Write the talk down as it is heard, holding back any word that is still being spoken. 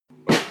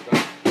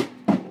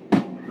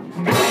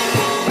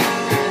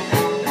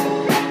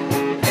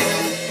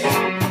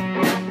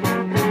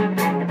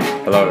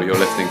Hello, you're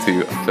listening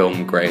to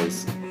Film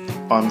Grades.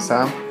 I'm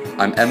Sam.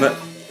 I'm Emmett,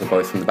 we're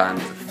both from the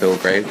band Phil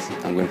Grades,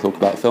 and we're going to talk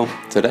about film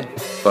today.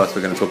 First,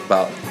 we're going to talk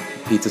about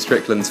Peter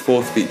Strickland's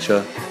fourth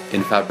feature,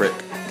 In Fabric,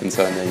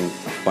 concerning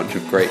a bunch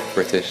of great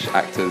British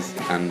actors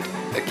and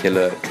a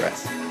killer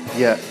dress.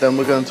 Yeah, then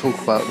we're going to talk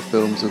about the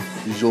films of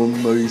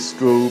Jean-Marie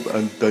Straub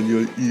and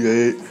Daniel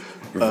Huet.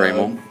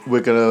 Vraiment.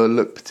 We're going to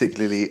look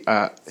particularly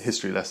at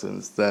History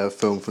Lessons, their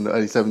film from the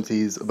early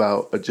 70s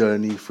about a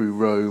journey through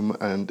Rome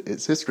and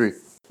its history.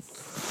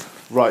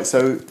 Right,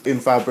 so In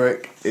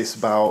Fabric, it's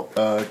about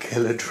a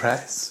killer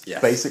dress,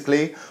 Yes.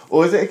 basically.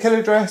 Or is it a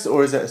killer dress,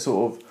 or is it a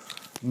sort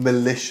of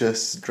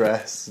malicious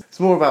dress? It's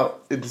more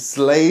about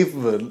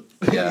enslavement,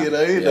 Yeah,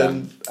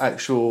 than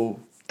actual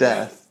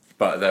death.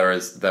 But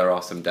there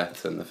are some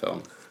deaths in the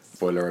film.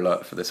 Spoiler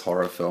alert for this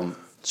horror film.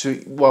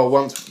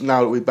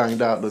 Now that we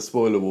banged out the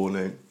spoiler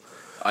warning,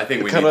 I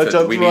think we Can need I to.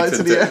 jump we right need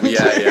to the end.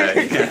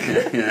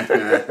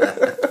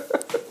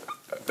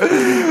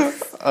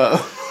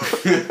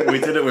 We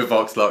did it with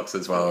Vox Lux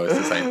as well. It's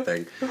the same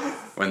thing.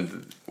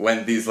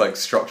 When these like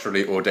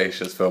structurally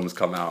audacious films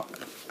come out,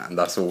 and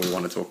that's all we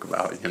want to talk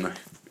about,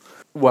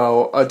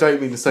 Well, I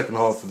don't mean the second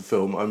half of the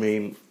film. I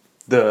mean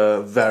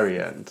the very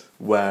end,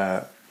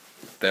 where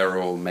they're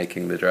all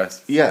making the dress.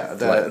 they're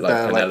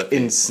Penelope.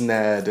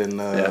 ensnared in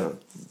the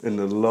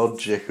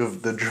logic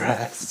of the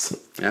dress.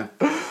 Yeah.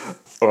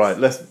 All right,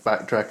 let's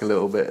backtrack a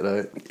little bit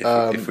though.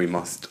 If we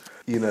must.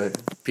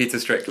 Peter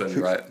Strickland,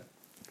 right?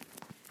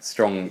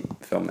 Strong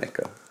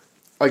filmmaker.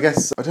 I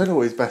guess I don't know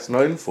what he's best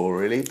known for.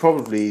 Really,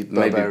 probably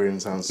Barbarian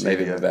Sound Studio.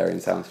 Maybe Barbarian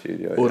Sound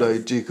Studio. Although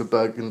Duke of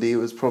Burgundy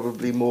was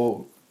probably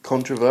more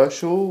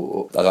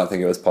controversial. I don't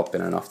think it was popping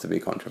enough to be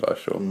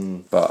controversial,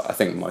 but I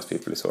think most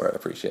people who saw it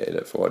appreciated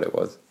it for what it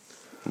was,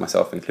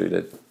 myself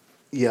included.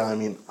 Yeah, I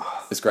mean,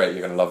 It's great,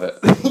 you're going to love it.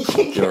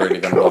 You're really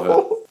going to love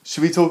it.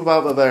 Should we talk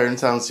about Barbarian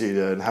Sound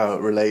Studio and how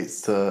it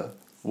relates to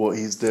what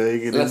he's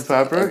doing in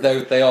Fabric?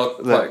 They are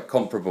quite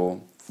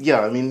comparable.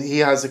 Yeah, I mean, he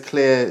has a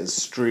clear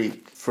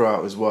streak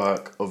throughout his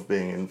work of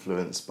being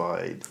influenced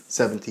by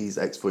 70s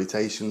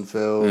exploitation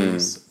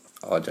films.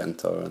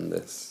 Argento and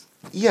this.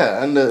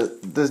 Yeah, and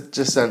the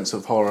just sense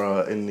of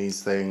horror in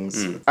these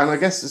things. And I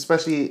guess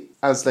especially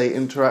as they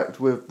interact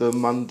with the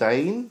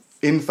mundane.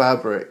 In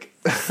Fabric,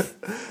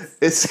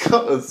 it's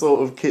got a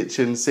sort of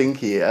kitchen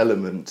sinky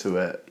element to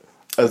it,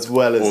 as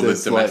well as all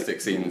this the domestic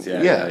scenes,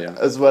 yeah.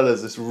 as well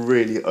as this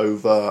really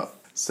overt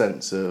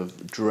sense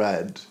of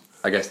dread.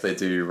 I guess they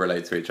do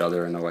relate to each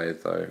other in a way,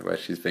 though, where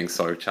she's being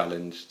so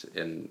challenged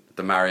in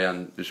the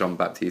Marianne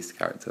Jean-Baptiste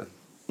character.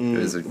 It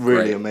is a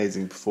really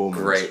amazing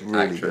performance. Great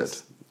really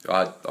actress.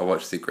 Good. I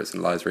watched Secrets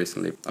and Lies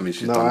recently. I mean,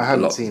 she's done I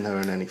hadn't seen her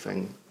in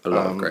anything. A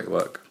lot of great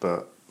work.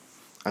 But,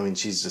 I mean,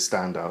 she's a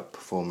standout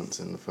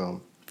performance in the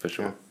film. For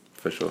sure.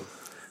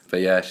 But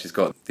yeah, she's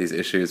got these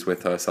issues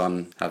with her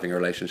son having a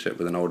relationship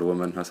with an older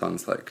woman. Her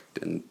son's like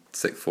in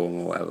sixth form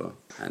or whatever,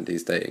 and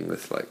he's dating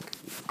this like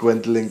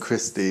Gwendolyn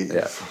Christie,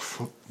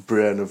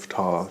 Brienne of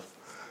Tarth,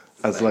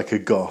 as like a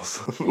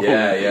goth.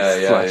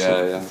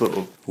 Yeah. Sort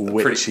of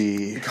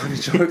witchy kind of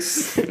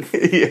jokes.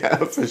 Yeah,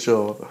 for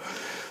sure.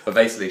 But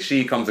basically,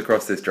 she comes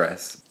across this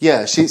dress.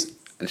 Yeah, she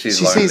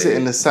sees it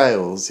in the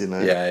sales,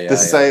 The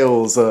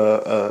sales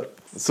are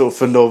sort of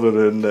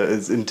phenomenon that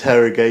is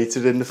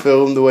interrogated in the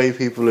film, the way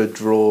people are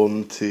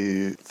drawn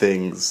to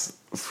things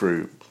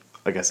through,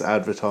 I guess,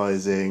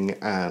 advertising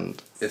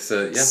and it's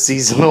a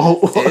seasonal.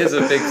 It is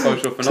a big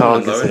social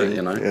phenomenon, though,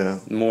 isn't it? Yeah.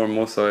 More and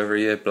more so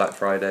every year, Black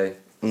Friday.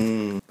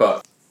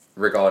 But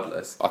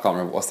regardless, I can't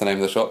remember what's the name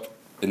of the shop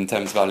in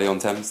Thames Valley on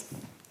Thames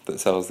that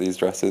sells these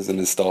dresses and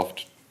is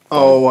staffed.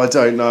 Oh, I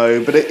don't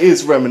know, but it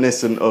is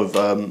reminiscent of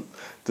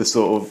the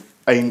sort of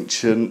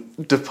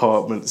ancient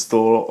department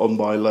store on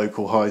my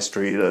local high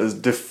street that has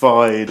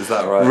defied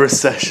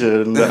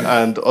recession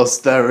and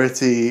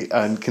austerity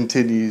and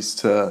continues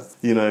to,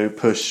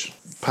 push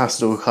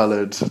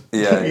pastel-coloured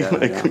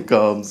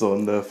garms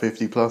on the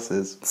 50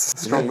 pluses.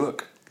 Strong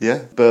look.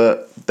 Yeah,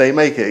 but they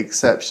make it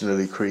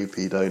exceptionally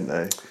creepy, don't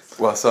they?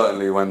 Well,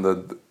 certainly when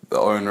the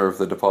owner of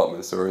the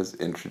department store is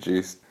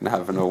introduced and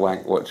having a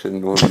wank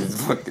watching all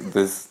these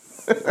this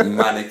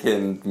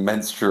mannequin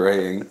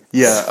menstruating.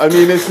 Yeah, I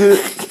mean,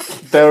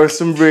 there are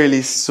some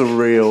really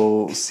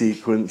surreal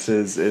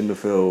sequences in the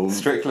film.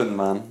 Strickland,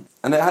 man.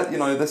 And it had,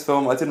 this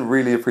film, I didn't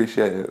really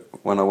appreciate it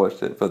when I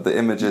watched it, but the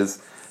images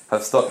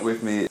have stuck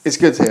with me. It's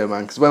good to hear,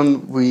 man, because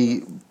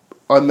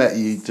I met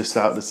you just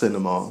out of the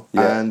cinema,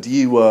 and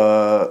you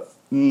were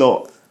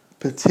not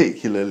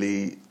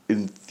particularly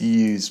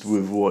enthused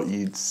with what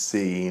you'd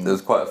seen. It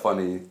was quite a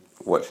funny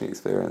watching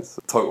experience.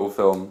 Total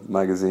Film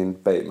magazine,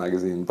 Bait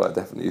magazine, but I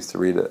definitely used to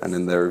read it, and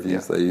in their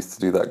reviews they used to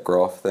do that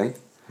graph thing.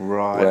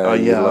 Right. Where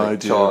I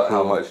do. Chart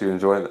how much you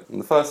enjoy it. In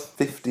the first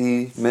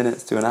 50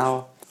 minutes to an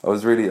hour, I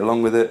was really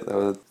along with it. There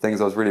were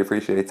things I was really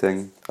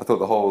appreciating. I thought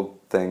the whole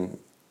thing,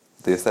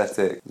 the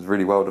aesthetic, was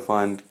really well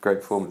defined, great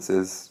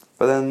performances.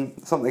 But then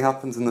something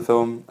happens in the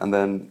film, and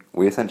then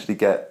we essentially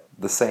get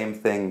the same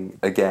thing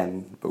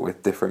again, but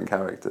with different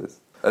characters.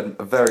 A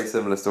very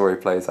similar story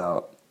plays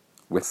out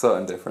with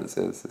certain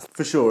differences.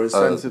 For sure, it's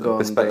centred on... A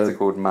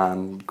bespectacled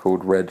man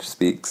called Reg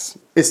speaks.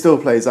 It still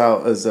plays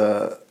out as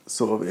a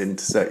sort of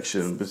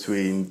intersection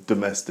between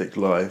domestic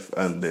life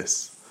and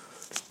this.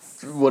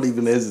 What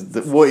even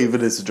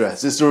is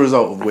addressed? It's the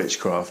result of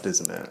witchcraft,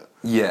 isn't it?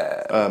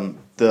 Yeah.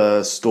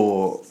 The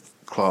store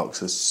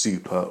clerks are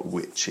super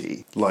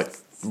witchy. Like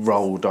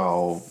Roald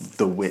Dahl,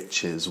 the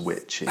witch is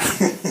witchy.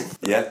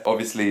 Yeah,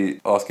 obviously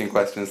asking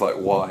questions like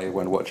why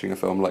when watching a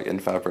film like In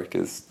Fabric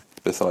is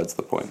besides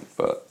the point,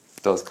 but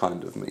does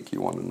kind of make you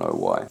want to know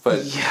why.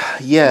 But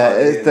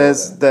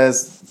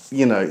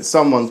there's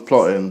someone's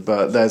plotting,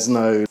 but there's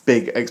no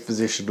big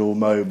expositional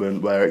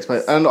moment where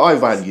and I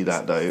value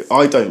that though.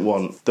 I don't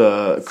want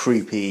the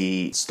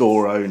creepy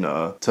store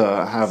owner to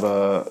have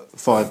a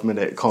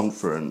 5-minute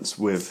conference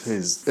with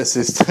his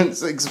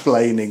assistants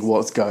explaining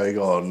what's going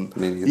on.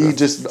 You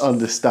just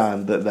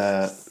understand that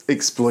they're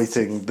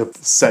exploiting the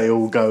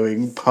sale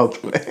going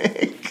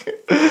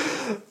public.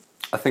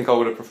 I think I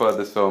would have preferred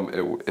this film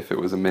if it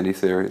was a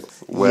mini-series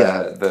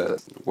where the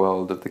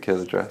world of the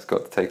killer dress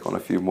got to take on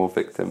a few more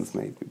victims,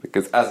 maybe.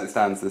 Because as it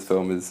stands, this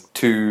film is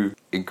 2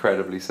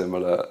 incredibly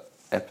similar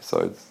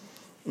episodes.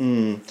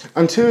 And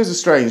 2 is a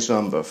strange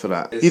number for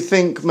that. You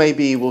think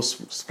maybe we'll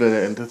split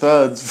it into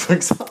thirds, for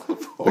example.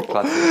 The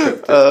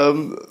classic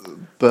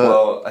triptych.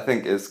 Well, I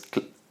think it's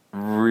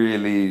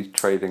really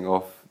trading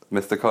off.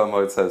 Mr.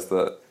 Kermode says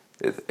that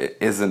it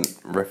isn't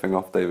riffing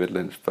off David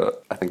Lynch,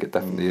 but I think it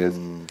definitely is.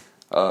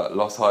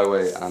 Lost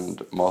Highway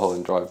and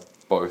Mulholland Drive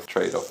both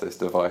trade off this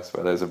device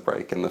where there's a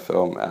break in the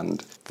film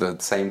and the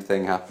same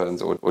thing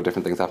happens or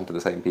different things happen to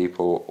the same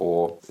people,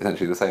 or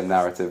essentially the same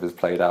narrative is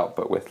played out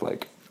but with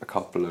like a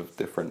couple of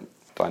different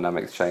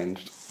dynamics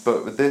changed.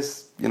 But with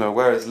this,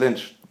 whereas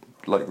Lynch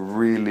like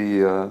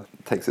really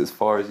takes it as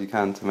far as you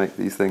can to make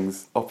these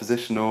things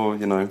oppositional,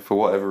 for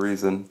whatever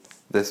reason,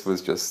 this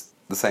was just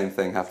the same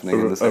thing happening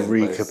in the same place. A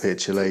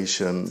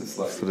recapitulation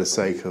for the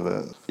sake of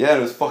it. Yeah, it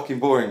was fucking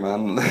boring,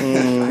 man.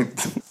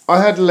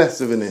 I had less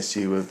of an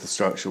issue with the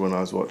structure when I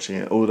was watching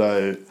it,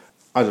 although,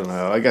 I don't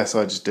know, I guess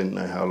I just didn't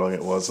know how long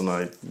it was and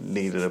I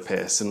needed a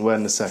piss. And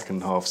when the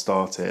second half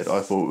started,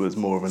 I thought it was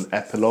more of an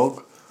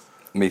epilogue.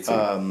 Me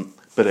too.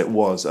 But it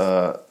was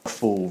a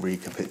full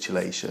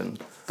recapitulation.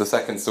 The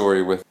second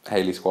story with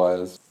Hayley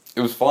Squires,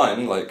 it was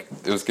fine, like,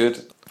 it was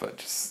good, but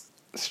just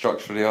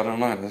structurally, I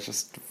don't know, it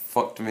just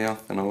fucked me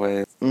up in a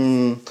way. I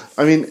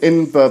mean,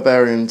 in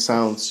Berberian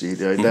Sound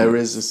Studio, there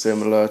is a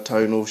similar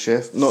tonal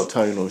shift. Not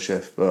tonal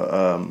shift, but,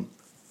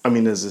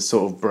 there's a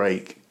sort of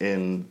break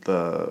in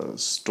the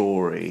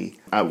story,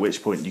 at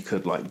which point you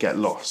could, like, get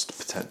lost,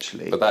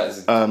 potentially. But that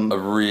is a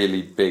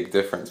really big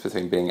difference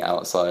between being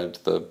outside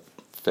the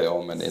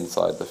film and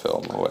inside the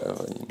film, or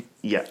whatever.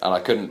 Yeah. And I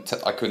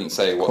couldn't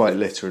say what... Quite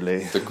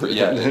literally. I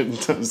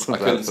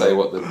couldn't say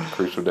what the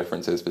crucial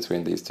difference is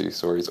between these 2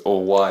 stories,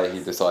 or why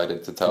he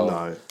decided to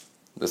tell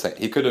the same.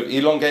 He could have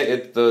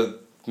elongated the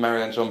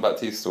Marianne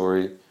Jean-Baptiste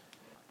story,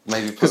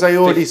 maybe put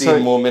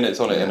 15 more minutes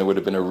on it, and it would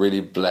have been a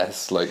really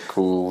blessed, like,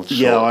 cool shot.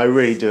 Yeah, I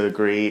really do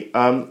agree.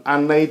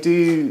 And they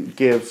do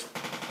give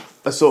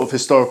a sort of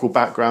historical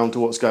background to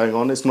what's going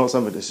on. It's not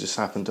something that's just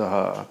happened to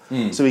her.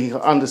 So we can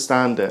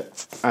understand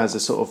it as a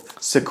sort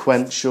of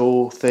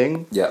sequential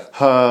thing. Yeah.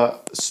 Her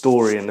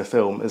story in the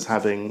film is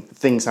having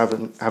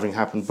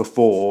happened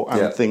before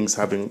and things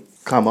having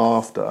come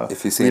after.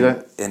 If you've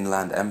seen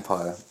Inland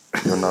Empire,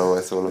 you'll know what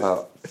it's all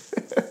about.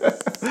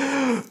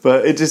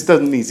 But it just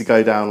doesn't need to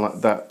go down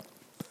like that.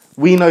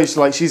 We know,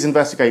 like, she's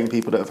investigating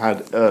people that have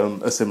had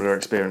a similar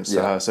experience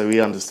to her, so we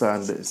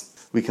understand this.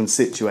 We can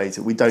situate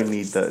it. We don't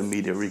need the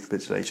immediate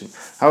recapitulation.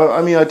 However,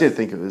 I did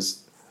think it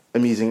was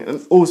amusing.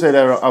 And also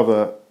there are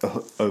other...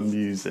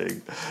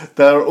 amusing.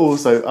 There are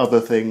also other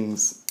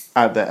things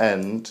at the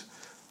end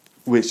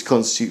which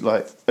constitute,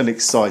 like, an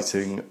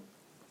exciting...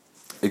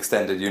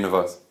 Extended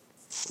universe.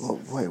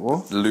 Wait,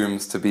 what?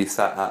 Looms to be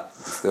sat at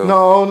still.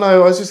 No, I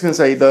was just going to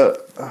say that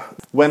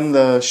when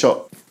the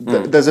shop...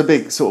 There's a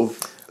big sort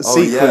of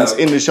sequence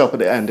in the shop at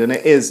the end, and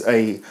it is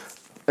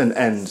an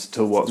end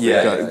to what's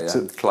been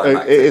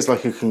going. It is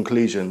like a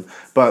conclusion,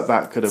 but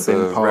that could have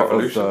been part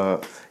revolution.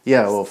 Of the...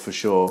 Yeah, well, for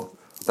sure.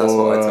 That's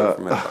what I took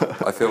from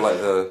it. I feel like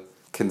the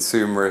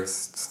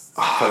consumerist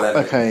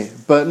polemic. Okay,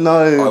 but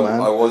no, man.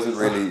 I wasn't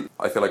really...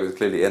 I feel like it was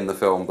clearly in the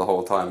film the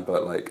whole time,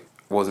 but, like,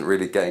 wasn't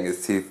really getting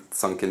his teeth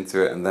sunk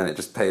into it, and then it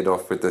just paid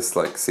off with this,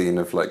 like, scene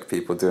of, like,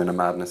 people doing a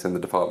madness in the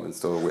department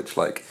store, which,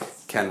 like,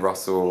 Ken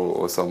Russell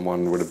or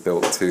someone would have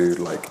built to,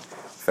 like,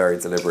 very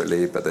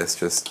deliberately, but this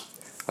just...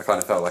 I kind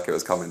of felt like it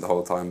was coming the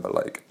whole time, but,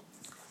 like...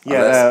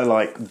 Yeah, they're,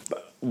 like,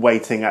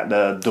 waiting at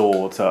the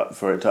door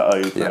for it to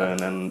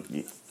open, and,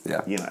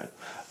 you know...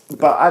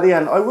 But at the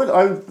end, I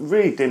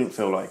really didn't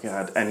feel like it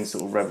had any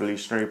sort of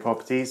revolutionary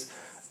properties.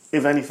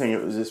 If anything,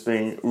 it was just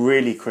being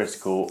really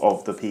critical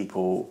of the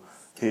people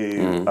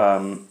who,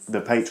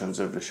 the patrons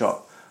of the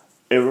shop.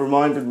 It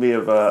reminded me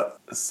of a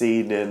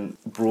scene in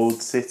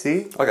Broad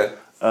City. Okay.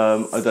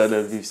 I don't know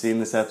if you've seen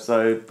this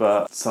episode,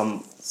 but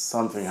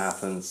something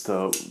happens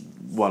to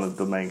one of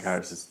the main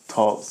characters'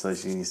 tots, so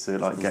she needs to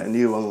like get a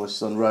new one while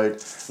she's on the road.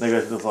 And they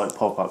go to this like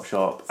pop-up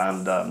shop,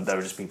 and there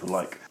are just people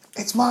like,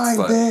 "It's mine,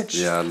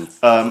 bitch!" Yeah.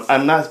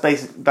 And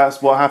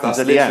that's what happens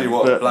at the end. That's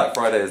literally what Black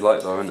Friday is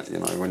like, though, isn't it? You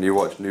know, when you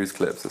watch news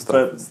clips and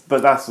stuff.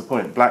 But that's the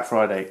point. Black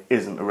Friday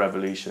isn't a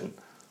revolution.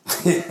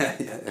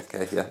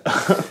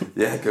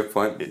 Yeah, good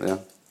point. Yeah.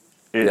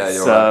 It's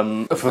you're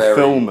right. a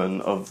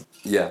fulfillment of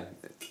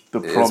the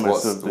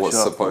promise of the what's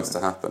shop, supposed to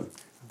happen.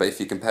 But if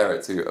you compare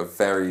it to a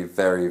very,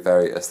 very,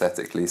 very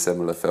aesthetically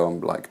similar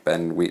film like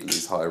Ben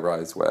Wheatley's High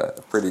Rise, where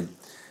a pretty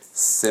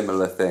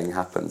similar thing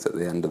happens at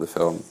the end of the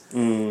film,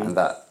 and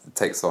that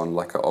takes on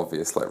like an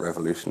obvious like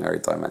revolutionary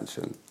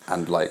dimension.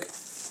 And like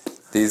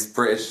these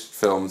British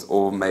films,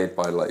 all made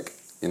by like,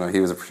 you know, he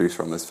was a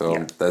producer on this film.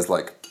 Yeah. There's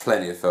like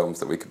plenty of films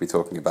that we could be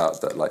talking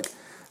about that like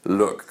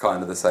look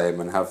kind of the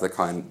same and have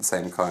the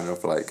same kind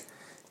of like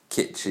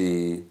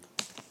kitschy,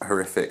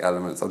 horrific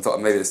elements. I'm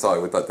talking, maybe it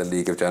started with like the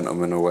League of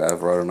Gentlemen or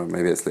whatever. I don't know.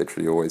 Maybe it's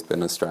literally always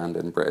been a strand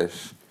in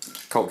British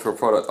cultural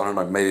product. I don't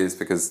know. Maybe it's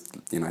because,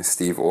 you know,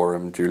 Steve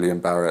Oram, Julian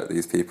Barrett,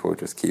 these people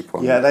just keep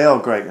on. Yeah, they are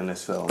great in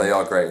this film. They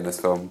are great in this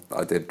film.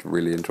 I did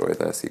really enjoy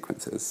their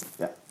sequences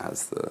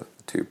as the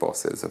two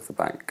bosses of the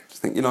bank. I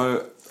think, you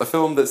know, a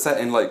film that's set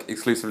in like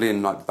exclusively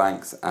in like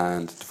banks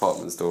and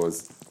department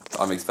stores,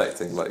 I'm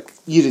expecting like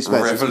you'd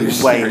expect it to be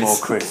way more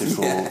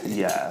critical.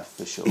 Yeah,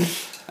 for sure.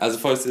 As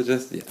opposed to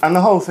just And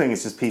the whole thing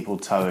is just people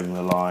towing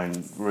the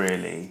line,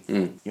 really.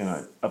 You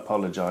know,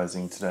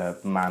 apologising to their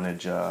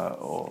manager,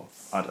 or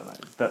I don't know.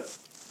 That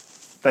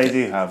they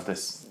do have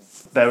this.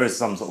 There is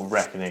some sort of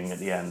reckoning at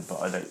the end,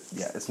 but I don't.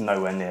 Yeah, it's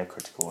nowhere near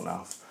critical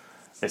enough.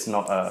 It's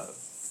not a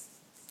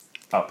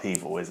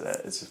upheaval, is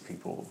it? It's just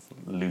people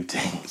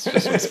looting. It's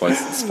just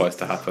what's supposed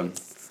to happen.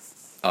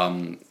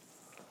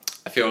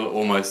 I feel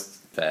almost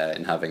fair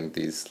in having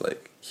these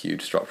like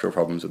huge structural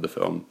problems with the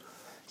film.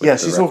 Yeah,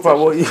 she's talking about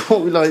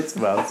what we liked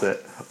about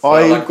it.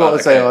 I've got to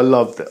say, I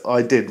loved it.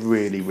 I did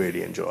really,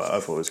 really enjoy it. I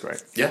thought it was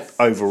great. Yeah.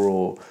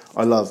 Overall,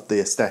 I loved the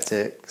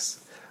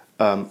aesthetics.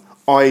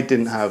 I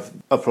didn't have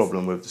a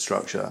problem with the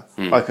structure.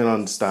 I can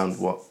understand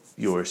what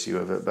your issue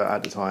with it, but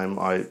at the time,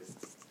 I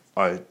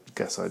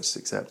guess I just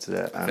accepted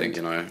it. I think,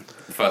 you know,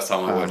 the first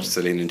time I watched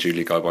Celine and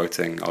Julie go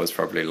boating, I was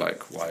probably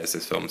like, why is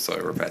this film so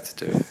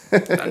repetitive?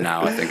 And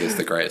now I think it's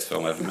the greatest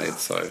film ever made,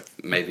 so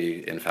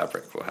maybe In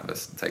Fabric will have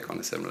us take on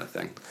a similar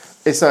thing.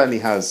 It certainly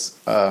has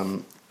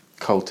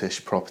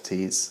cultish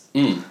properties,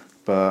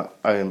 but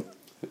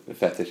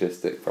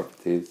fetishistic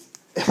properties.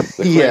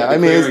 Yeah, I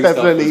mean,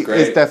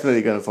 it's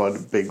definitely going to find a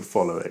big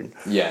following.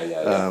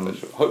 Yeah, for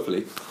sure.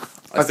 Hopefully.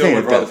 I still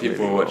would rather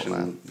people were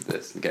watching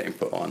this and getting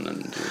put on,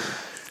 and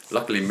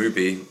luckily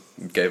Mubi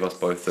gave us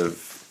both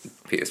of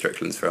Peter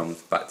Strickland's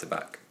films back to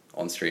back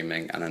on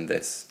streaming, and then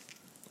this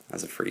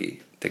as a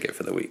free ticket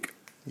for the week.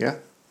 Yeah.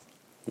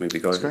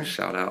 Mubi Go,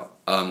 shout out.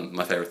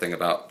 My favourite thing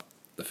about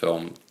the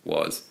film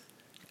was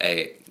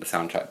the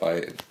soundtrack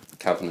by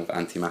Calvin of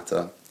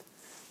Antimatter,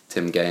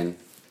 Tim Gain,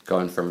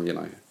 going from, you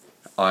know,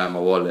 I Am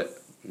a Wallet,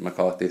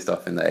 McCarthy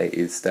stuff in the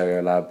 80s,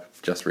 Stereolab,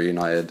 Just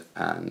Reunited,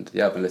 and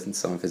yeah, I've been listening to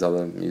some of his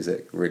other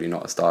music, really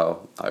not a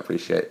style I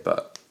appreciate,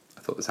 but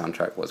I thought the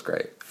soundtrack was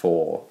great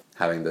for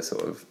having the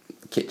sort of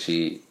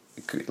kitschy,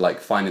 like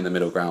finding the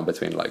middle ground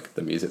between like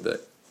the music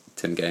that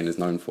Tim Gain is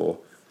known for,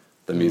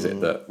 the music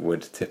that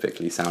would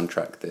typically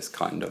soundtrack this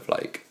kind of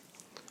like,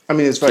 I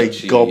mean, it's very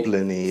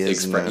goblin-y,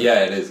 isn't it?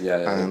 Yeah, it is,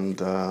 yeah.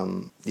 And,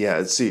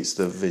 it suits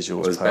the visuals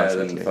perfectly. It was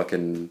better than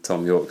fucking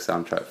Tom York's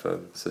soundtrack for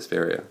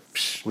Suspiria.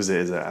 Is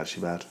it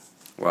actually bad?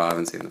 Well, I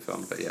haven't seen the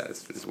film, but yeah,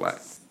 it's whack.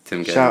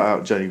 Tim Gain. Shout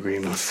out Johnny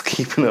Greenwood for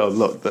keeping it on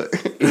lock, though.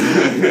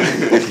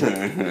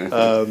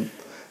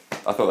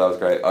 I thought that was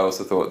great. I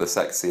also thought the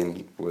sex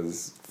scene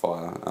was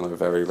fire, and I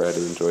very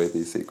rarely enjoy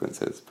these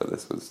sequences, but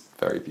this was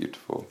very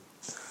beautiful.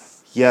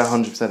 Yeah,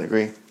 100%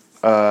 agree.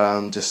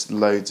 Just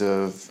loads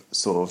of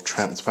sort of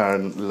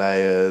transparent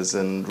layers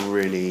and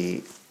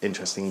really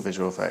interesting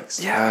visual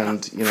effects. Yeah.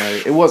 And, you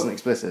know, it wasn't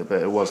explicit,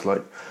 but it was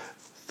like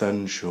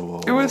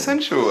sensual. It was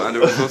sensual, and it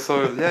was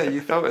also,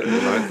 you felt it, you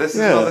know. This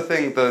is another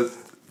thing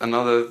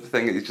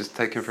that he's just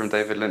taken from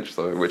David Lynch,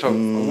 though, which I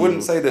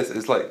wouldn't say this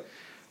is like,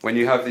 when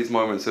you have these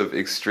moments of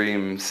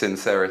extreme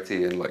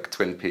sincerity in like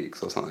Twin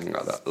Peaks or something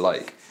like that,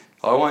 like,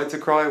 I wanted to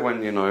cry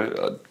when, you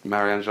know,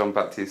 Marianne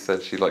Jean-Baptiste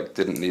said she like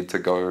didn't need to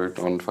go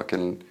on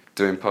fucking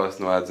doing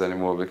personal ads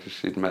anymore because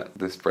she'd met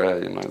this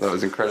Brer, you know. That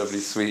was incredibly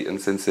sweet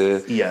and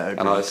sincere. Yeah,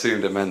 and I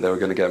assumed it meant they were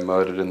going to get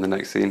murdered in the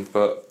next scene,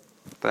 but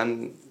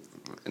then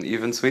an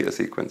even sweeter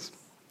sequence.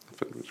 I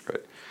thought it was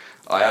great.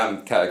 I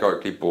am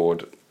categorically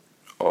bored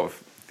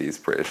of these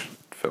British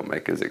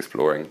filmmakers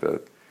exploring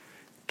the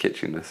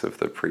kitschiness of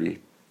the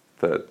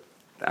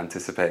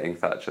anticipating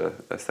Thatcher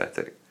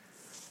aesthetic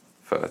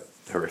for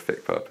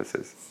horrific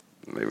purposes.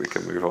 Maybe we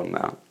can move on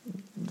now.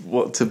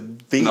 What, to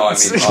Beats? No, I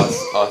mean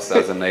us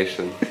as a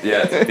nation.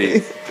 Yeah, to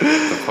Beats,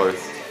 the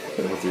Post.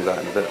 We'll do that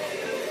in a bit.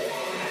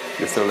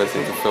 You're still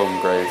listening to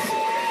Film Graves.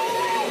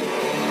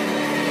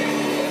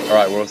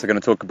 Alright, we're also going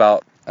to talk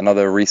about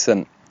another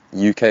recent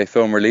UK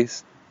film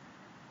release,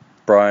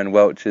 Brian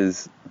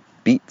Welch's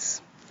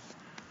Beats.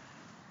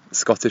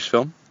 Scottish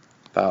film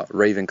about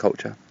raving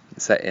culture,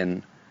 set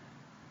in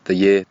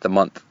the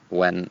month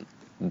when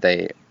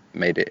they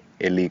made it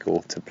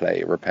illegal to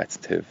play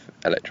repetitive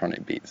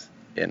electronic beats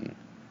in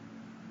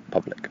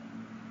public.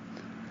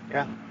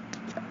 Yeah,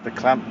 the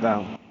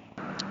clampdown.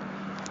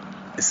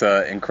 It's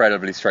an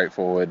incredibly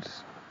straightforward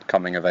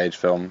coming-of-age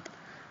film,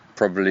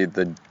 probably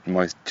the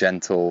most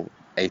gentle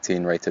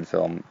 18 rated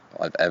film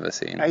I've ever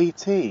seen.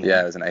 18?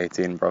 Yeah, it was an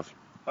 18, bruv.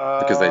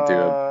 Because they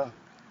do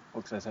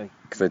what could I say?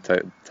 Because they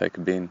take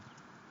a bean.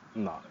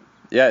 No.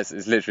 Yeah, it's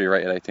literally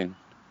rated 18.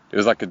 It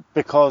was like a...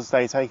 Because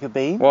they take a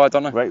bean? Well, I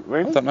don't know.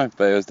 Really? I don't know,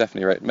 but it was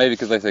definitely rated. Maybe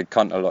because they say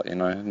cunt a lot, you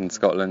know, in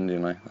Scotland, you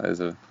know,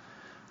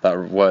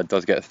 that word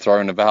does get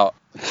thrown about.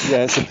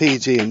 Yeah, it's a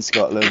PG in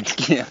Scotland.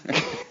 Yeah.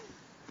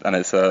 And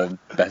it's a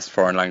best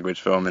foreign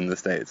language film in the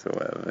States or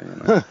whatever, you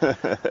know.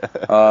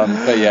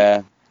 But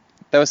yeah,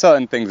 there were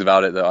certain things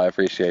about it that I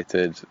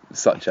appreciated,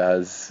 such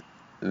as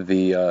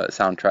the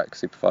soundtrack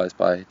supervised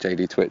by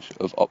JD Twitch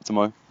of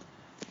Optimo.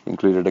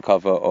 Included a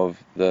cover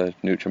of the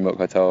Nutrimilk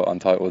Hotel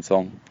Untitled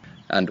song,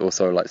 and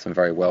also like some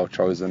very well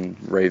chosen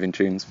raving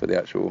tunes for the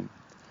actual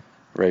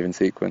raving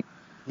sequence.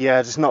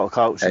 Yeah, just not a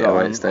culture.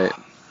 808 State.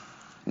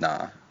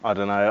 Nah. I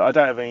don't know. I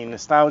don't have any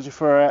nostalgia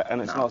for it,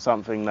 and it's not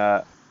something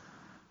that,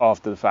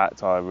 after the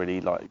fact, I really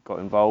got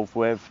involved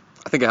with.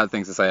 I think it had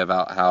things to say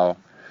about how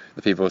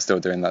the people who are still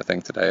doing that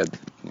thing today are,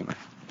 you know,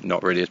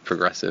 not really as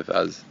progressive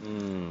as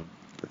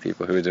the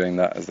people who were doing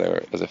that as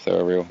if they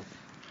were real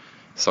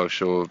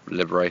social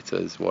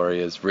liberators,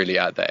 warriors, really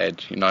at the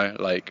edge, you know?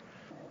 Like,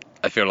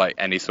 I feel like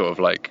any sort of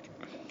like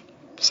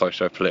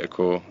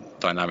socio-political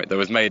dynamic that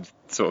was made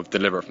sort of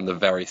deliberate from the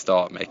very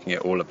start, making it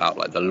all about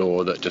like the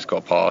law that just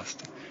got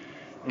passed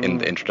in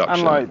the introduction.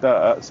 And like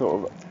the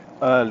sort of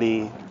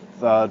early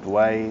third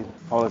wave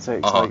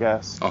politics, I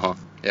guess. Yeah,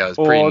 it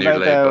was pre-New Labour. Or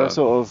there were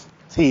sort of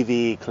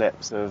TV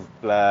clips of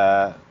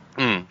Blair,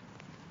 I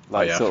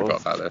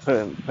forgot about this.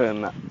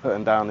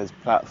 Putting down his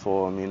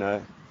platform, you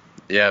know.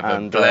 Yeah,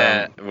 but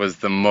Blair was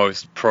the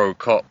most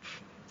pro-cop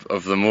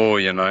of them all,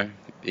 you know.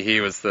 He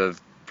was the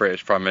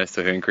British Prime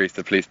Minister who increased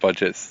the police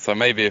budgets. So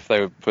maybe if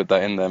they would put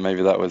that in there,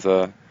 maybe that was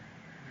a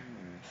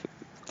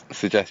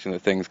suggestion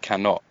that things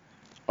cannot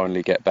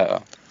only get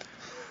better.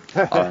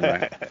 I don't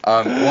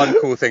know. One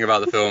cool thing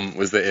about the film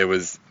was that it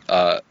was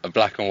a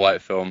black and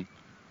white film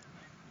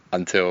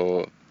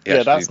until...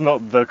 that's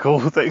not the cool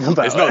thing about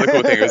it. It's not the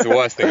cool thing, it was the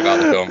worst thing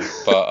about the film.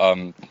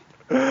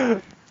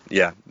 But...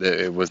 yeah,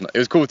 it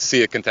was cool to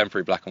see a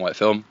contemporary black and white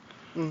film.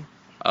 You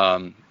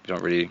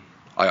don't really...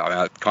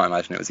 I can't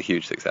imagine it was a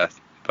huge success,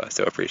 but I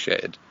still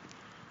appreciated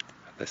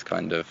this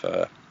kind of...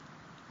 I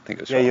think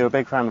it was you're a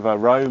big fan of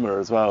Roma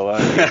as well,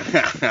 weren't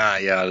you?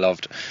 Yeah, I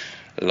loved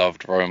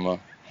Roma.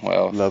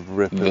 Well, love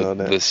ripping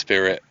on it. The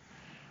spirit.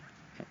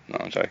 No,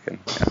 I'm joking.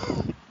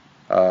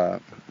 Yeah.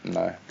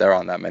 No, there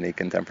aren't that many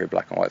contemporary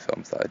black and white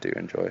films that I do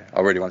enjoy.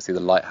 I really want to see The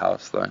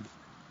Lighthouse, though.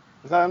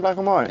 Is that in black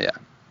and white? Yeah.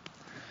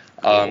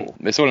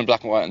 It's all in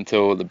black and white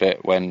until the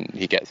bit when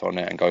he gets on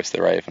it and goes to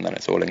the rave, and then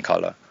it's all in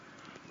colour.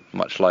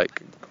 Much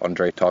like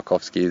Andrei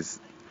Tarkovsky's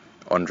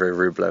Andrei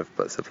Rublev,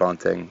 but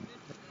supplanting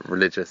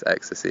religious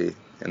ecstasy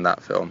in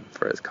that film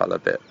for its colour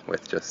bit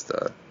with just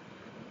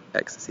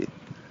ecstasy.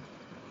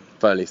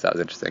 But at least that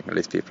was interesting. At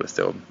least people are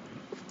still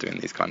doing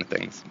these kind of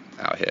things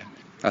out here.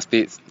 That's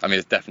Beats. I mean,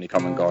 it's definitely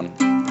come and gone.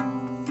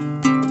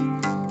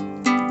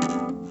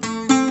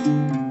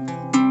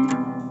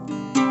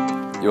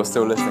 You're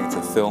still listening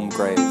to Film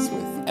Graves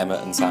with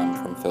Emmett and Sam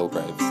from Phil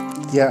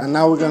Graves. Yeah, and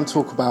now we're going to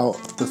talk about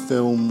the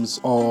films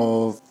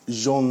of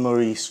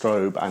Jean-Marie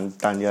Straub and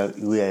Daniel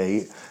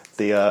Huet,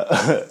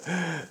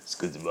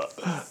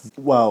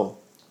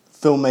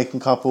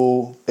 filmmaking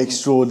couple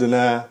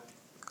extraordinaire,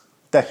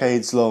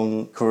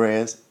 decades-long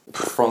careers.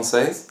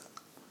 Français?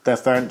 They're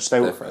French.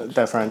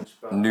 They're French.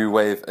 New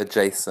wave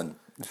adjacent,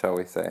 shall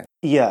we say?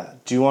 Yeah.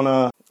 Do you want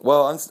to...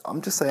 Well,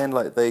 I'm just saying,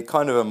 like, they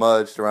kind of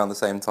emerged around the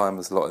same time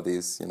as a lot of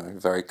these, you know,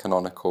 very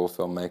canonical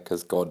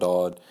filmmakers,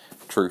 Godard,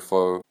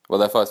 Truffaut. Well,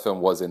 their first film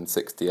was in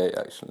 1968,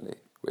 actually,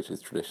 which is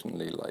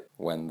traditionally, like,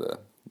 when the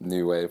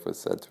new wave was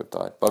said to have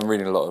died. But I'm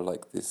reading a lot of,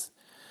 like, these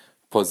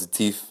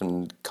Positif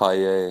and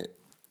Cahiers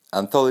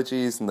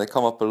anthologies, and they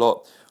come up a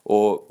lot.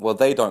 Or, well,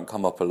 they don't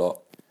come up a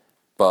lot,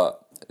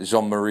 but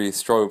Jean-Marie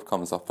Straub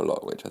comes up a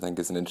lot, which I think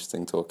is an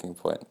interesting talking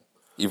point,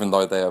 even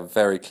though they are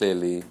very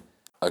clearly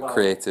a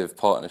creative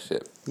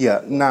partnership.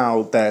 Yeah,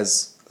 now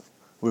there's,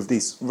 with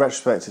these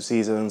retrospective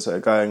seasons that are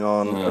going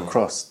on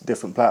across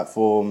different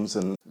platforms,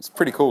 and it's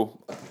pretty cool.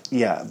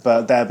 Yeah,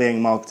 but they're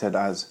being marketed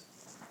as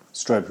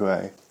Straub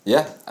Huet.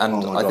 Yeah,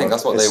 and I think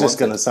that's what they wanted. It's just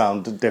going to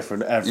sound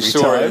different every time. You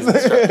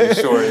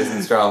sure it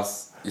isn't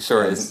Strauss? You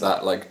sure it isn't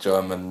that, like,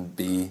 German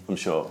B? I'm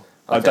sure.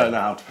 Okay. I don't know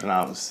how to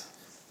pronounce.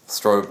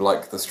 Strobe,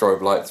 like the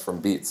strobe lights from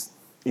Beats.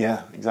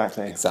 Yeah,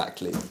 exactly.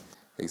 Exactly.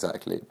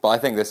 But I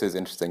think this is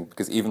interesting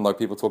because even though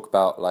people talk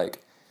about,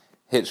 like,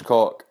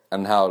 Hitchcock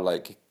and how,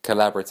 like,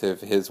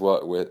 collaborative his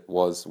work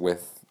was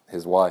with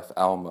his wife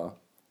Alma,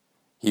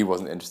 he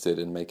wasn't interested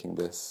in making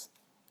this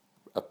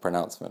a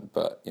pronouncement.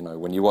 But, you know,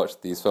 when you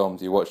watch these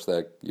films, you watch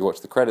the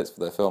credits for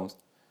their films,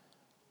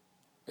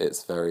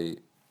 it's very...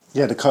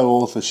 Yeah, the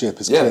co-authorship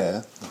is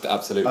clear.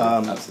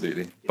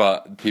 Absolutely.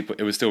 But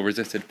it was still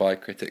resisted by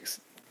critics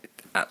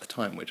at the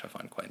time, which I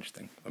find quite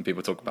interesting. When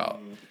people talk about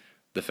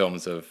the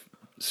films of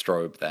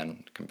Strobe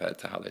then compared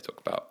to how they talk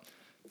about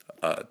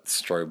a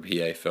Strobe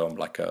PA film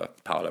like a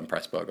Powell and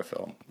Pressburger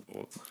film,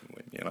 or,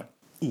 you know.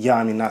 Yeah,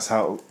 I mean that's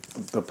how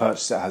the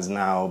purchase it has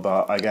now,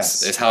 but I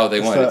guess it's how they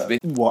wanted it to be.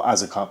 What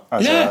as a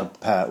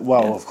pair?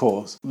 Well, of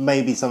course,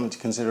 maybe something to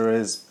consider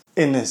is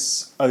in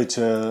this ode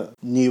to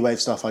new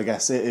wave stuff. I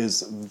guess it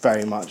is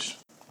very much.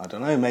 I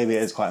don't know. Maybe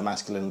it is quite a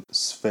masculine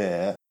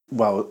sphere.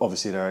 Well,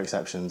 obviously there are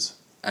exceptions.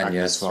 And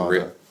yes,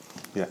 real.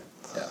 Yeah.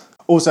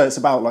 Also, it's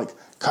about like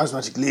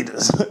charismatic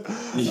leaders,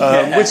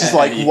 which is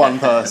like one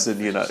person,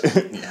 you know.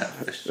 Yeah,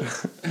 for sure.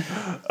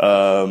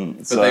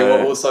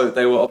 But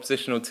they were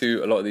oppositional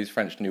to a lot of these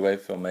French New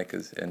Wave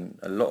filmmakers in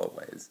a lot of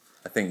ways.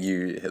 I think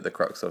you hit the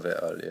crux of it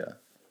earlier,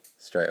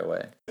 straight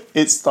away.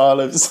 Its style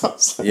of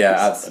substance. Yeah,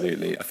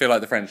 absolutely. I feel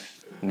like the French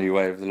New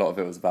Wave, a lot of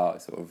it was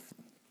about sort of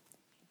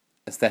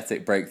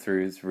aesthetic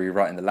breakthroughs,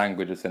 rewriting the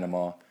language of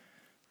cinema,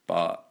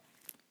 but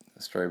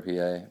Strobe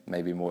PA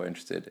may be more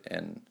interested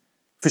in...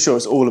 For sure,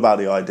 it's all about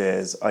the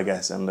ideas, I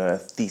guess, and the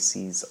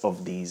theses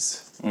of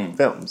these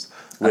films,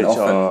 which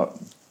are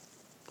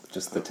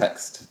just the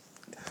text.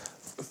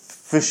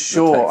 For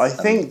sure, I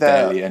think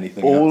that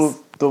all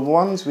the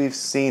ones we've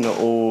seen are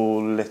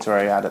all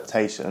literary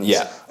adaptations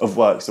of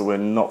works that we're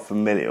not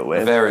familiar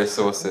with. Various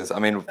sources. I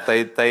mean,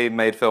 they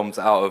made films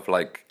out of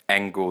like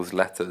Engels'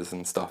 letters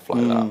and stuff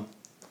like that,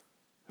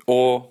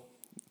 or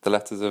the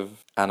letters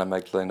of Anna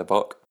Magdalena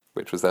Bach,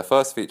 which was their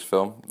first feature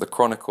film, The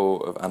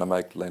Chronicle of Anna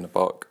Magdalena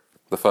Bach.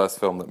 The first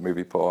film that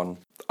Movie put on.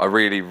 I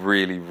really,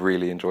 really,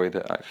 really enjoyed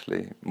it,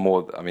 actually.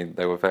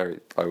 They were very...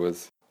 I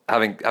was...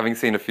 Having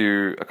seen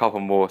a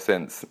couple more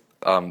since,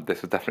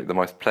 this was definitely the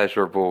most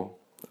pleasurable.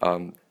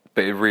 But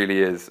it really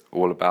is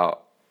all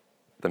about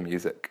the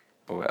music,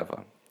 or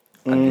whatever.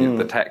 And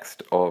the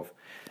text of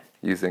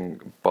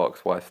using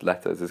Bach's wife's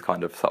letters is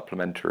kind of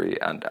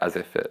supplementary, and as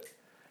if it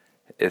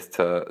is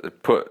to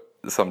put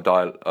some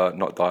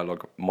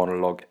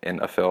monologue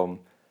in a film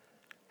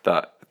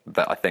that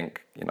I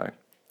think, you know,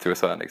 to a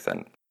certain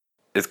extent,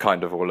 is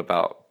kind of all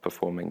about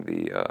performing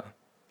the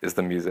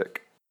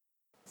music.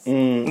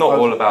 Not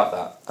all about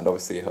that, and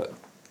obviously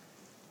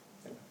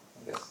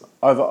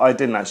I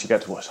didn't actually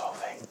get to watch the whole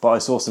thing, but I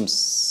saw some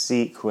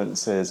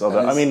sequences of it.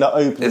 I mean, the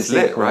opening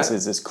sequence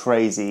is this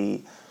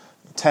crazy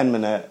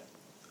 10-minute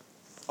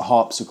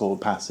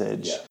harpsichord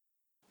passage.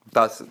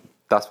 Yeah.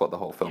 That's what the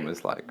whole film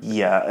is like.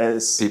 Yeah,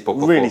 it's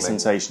really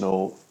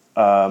sensational,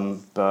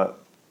 but...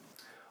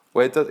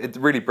 Well, it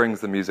really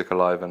brings the music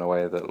alive in a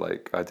way that,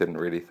 like, I didn't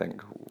really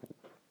think,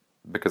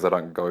 because I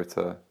don't go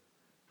to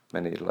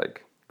many,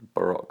 like,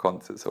 Baroque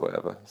concerts or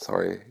whatever.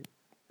 Sorry,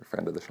 a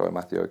friend of the show,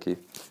 Matthew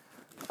O'Keefe.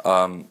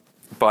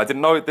 But I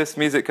didn't know this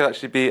music could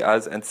actually be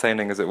as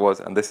entertaining as it was,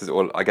 and this is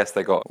all... I guess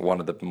they got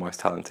one of the most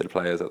talented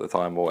players at the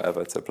time or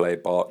whatever to play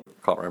Bach.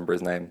 Can't remember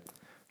his name.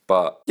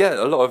 But, yeah,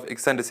 a lot of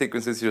extended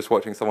sequences, you're just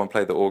watching someone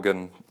play the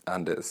organ,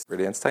 and it's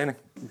really entertaining.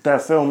 Their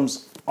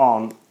films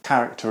aren't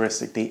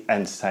characteristically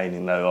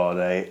entertaining, though, are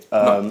they?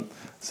 No.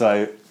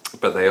 So,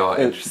 but they are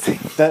interesting.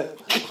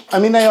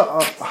 They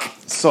are...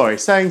 Sorry,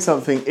 saying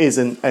something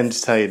isn't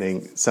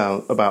entertaining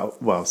saying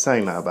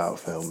that about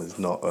film is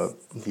not a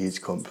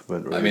huge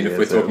compliment, really. I mean, if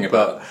we're talking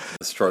about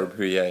the Strobe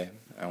Huye,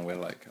 and we're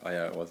like, oh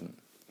yeah, it wasn't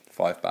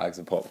 5 bags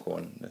of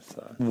popcorn.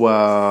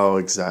 Wow,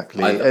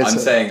 exactly. I'm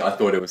saying I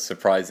thought it was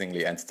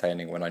surprisingly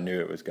entertaining when I knew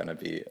it was going to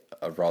be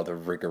a rather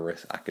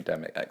rigorous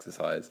academic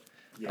exercise.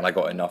 Yeah. And I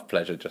got enough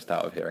pleasure just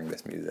out of hearing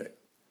this music,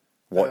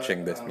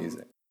 watching this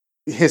music.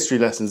 History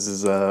lessons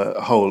is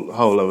a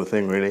whole other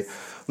thing, really.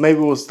 Maybe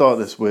we'll start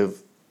this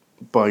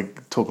by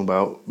talking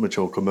about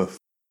Mature Kamuff.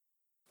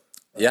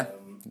 Yeah,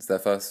 it's their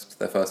first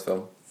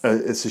film.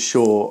 It's a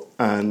short,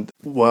 and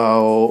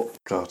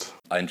God.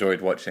 I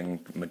enjoyed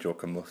watching Major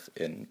Kamuff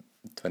in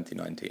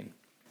 2019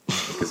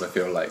 because I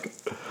feel like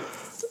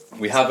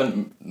we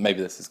haven't.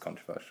 Maybe this is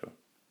controversial.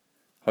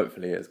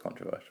 Hopefully, it is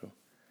controversial.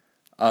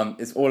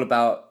 It's all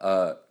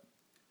about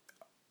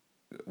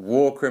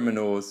war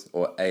criminals,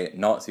 or a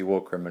Nazi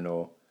war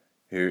criminal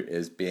who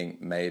is being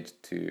made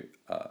to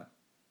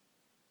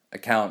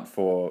account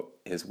for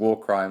his war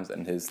crimes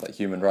and his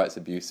human rights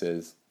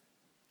abuses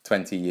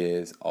 20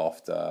 years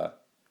after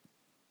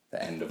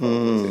the end of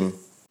World War II.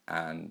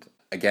 And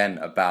again,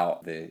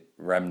 about the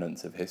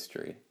remnants of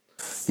history.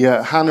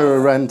 Yeah, Hannah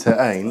Arendt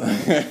ain't.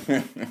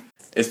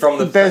 It's from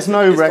the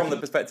from the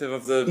perspective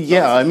of the...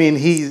 Yeah, I mean,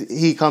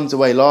 he comes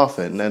away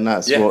laughing, and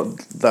that's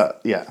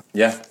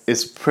Yeah.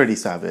 It's pretty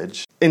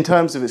savage. In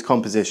terms of its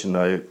composition,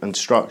 though, and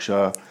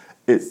structure,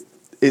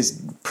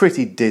 it's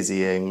pretty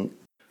dizzying.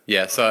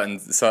 Yeah,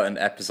 certain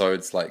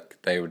episodes,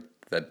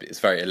 it's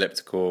very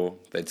elliptical.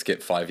 They'd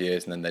skip 5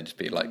 years, and then they'd just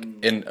be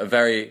in a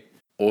very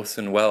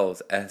Orson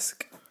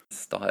Welles-esque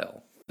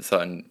style.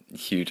 Certain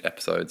huge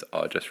episodes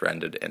are just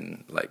rendered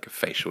in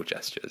facial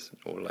gestures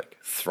or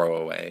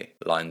throwaway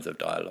lines of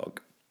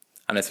dialogue.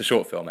 And it's a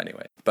short film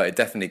anyway, but it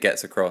definitely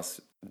gets across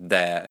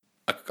their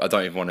I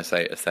don't even want to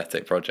say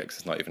aesthetic projects.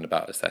 It's not even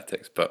about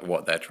aesthetics, but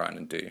what they're trying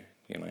to do,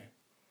 you know.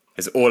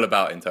 It's all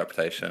about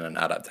interpretation and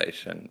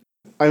adaptation.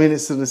 I mean,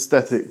 it's an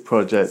aesthetic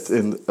project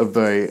in a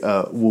very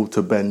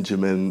Walter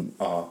Benjamin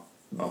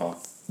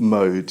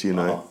mode, you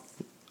know.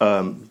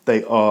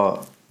 They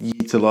are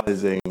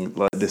utilising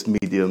like this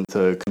medium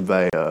to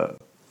convey a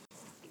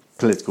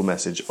political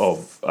message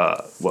of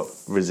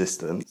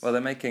resistance. Well,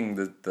 they're making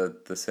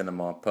the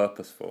cinema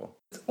purposeful.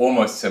 It's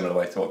almost a similar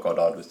way to what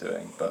Godard was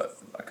doing, but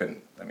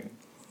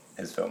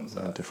his films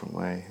in a different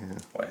way. Yeah.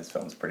 Well, his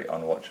films are pretty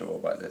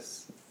unwatchable by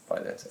this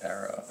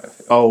era. I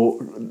feel.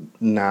 Oh,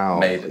 now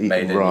made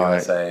in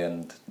USA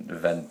and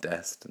Van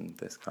Dest and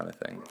this kind of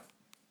thing,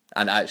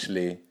 and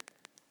actually,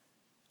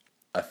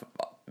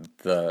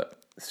 the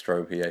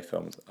Straubier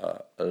films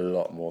are a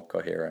lot more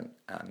coherent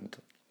and.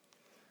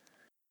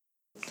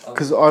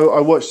 Because I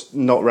watched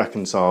Not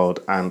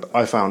Reconciled and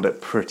I found it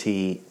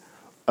pretty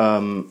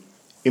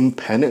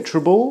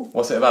impenetrable.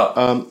 What's it about?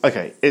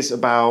 Okay, it's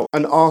about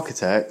an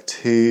architect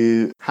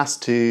who has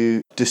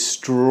to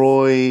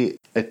destroy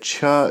a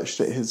church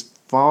that his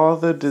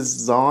father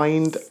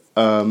designed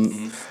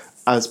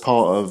as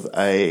part of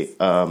a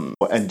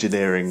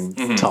engineering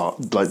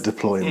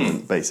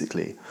deployment,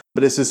 basically.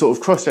 But it's a sort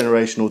of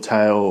cross-generational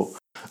tale.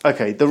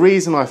 Okay, the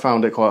reason I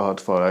found it quite hard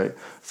to follow,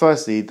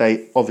 firstly,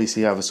 they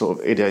obviously have a sort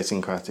of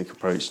idiosyncratic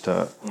approach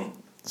to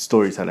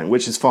storytelling,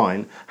 which is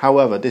fine.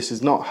 However, this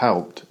is not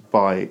helped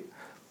by...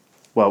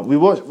 Well, we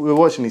were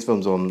watching these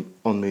films on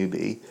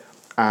Mubi,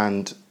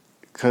 and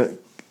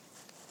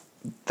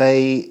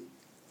they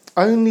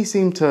only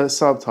seem to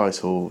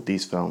subtitle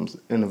these films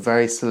in a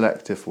very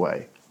selective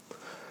way.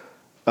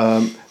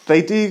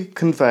 They do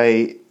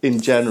convey, in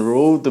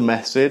general, the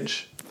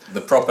message... The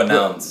proper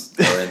nouns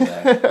are in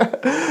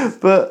there.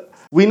 But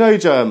we know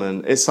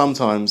German. It's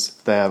sometimes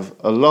they have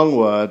a long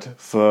word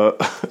for...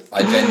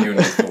 I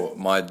genuinely thought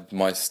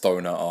my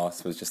stoner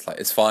ass was just like,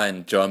 it's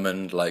fine,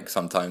 German, like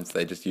sometimes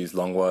they just use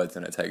long words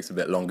and it takes a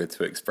bit longer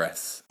to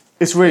express.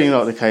 It's really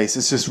not the case.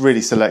 It's just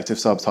really selective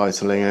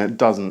subtitling and it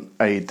doesn't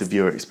aid the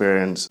viewer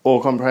experience or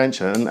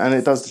comprehension, and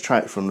it does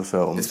detract from the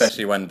film.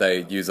 Especially when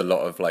they use a lot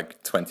of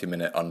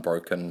 20-minute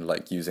unbroken,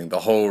 using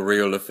the whole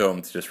reel of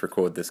film to just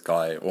record this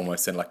guy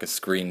almost in a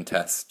screen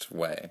test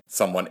way.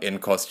 Someone in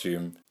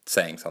costume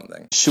saying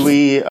something. Should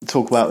we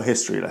talk about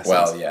history lessons?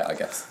 Well, yeah, I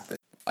guess.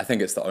 I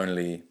think it's the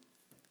only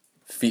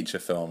feature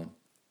film.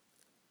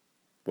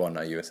 One,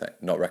 are you saying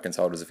Not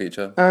Reconciled as a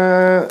feature?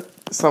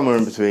 Somewhere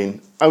in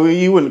between. I mean,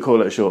 you wouldn't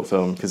call it a short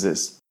film because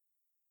it's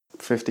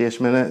 50-ish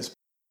minutes.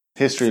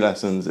 History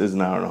Lessons is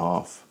an hour and a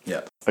half.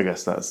 Yeah. I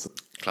guess that's...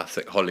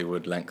 Classic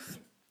Hollywood length.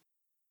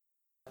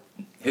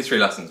 History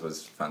Lessons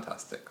was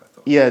fantastic, I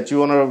thought. Yeah, do you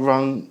want to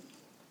run...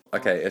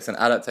 Okay, it's an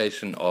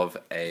adaptation of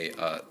a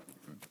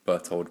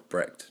Bertolt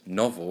Brecht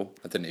novel.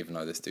 I didn't even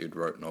know this dude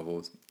wrote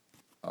novels.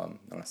 And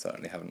I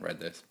certainly haven't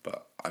read this,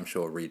 but I'm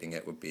sure reading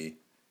it would be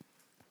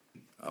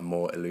a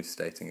more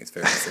elucidating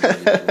experience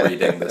than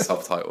reading the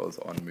subtitles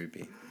on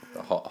Mubi.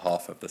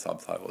 Half of the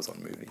subtitles on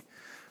Mubi.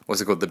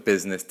 What's it called? The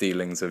Business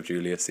Dealings of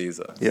Julius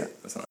Caesar. Yeah.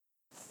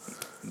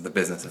 The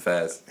business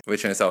affairs,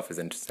 which in itself is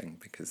interesting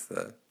because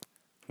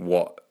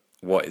what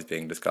is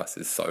being discussed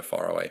is so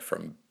far away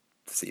from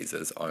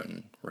Caesar's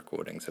own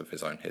recordings of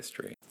his own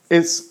history.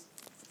 It's...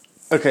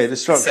 Okay, the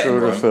structure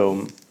of the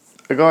film.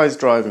 A guy's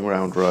driving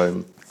around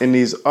Rome in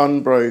these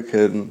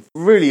unbroken,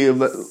 really,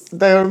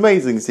 they're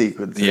amazing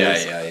sequences.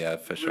 Yeah,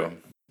 for sure.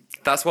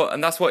 That's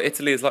what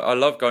Italy is like. I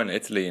love going to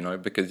Italy,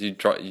 because there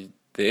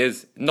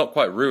is not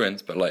quite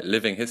ruins, but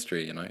living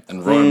history,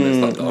 And Rome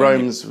is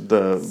Rome's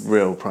the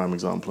real prime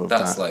example of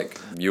that. That's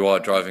you are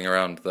driving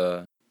around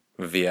the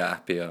Via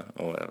Appia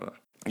or whatever.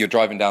 You're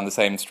driving down the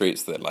same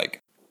streets that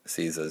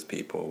Caesar's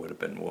people would have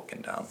been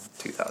walking down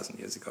 2,000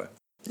 years ago.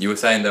 You were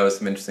saying there was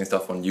some interesting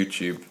stuff on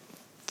YouTube.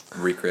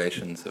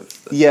 Recreations of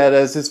yeah,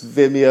 there's this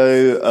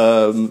Vimeo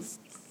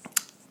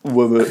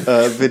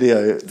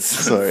video.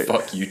 Sorry.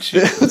 Fuck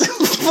YouTube.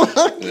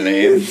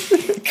 Lame.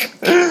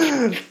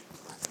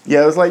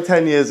 Yeah, it was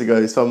 10 years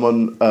ago.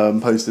 Someone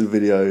posted a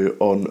video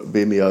on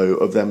Vimeo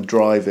of them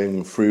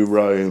driving through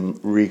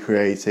Rome,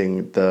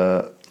 recreating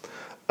the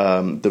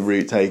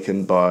route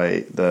taken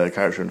by the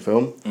character in the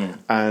film.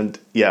 And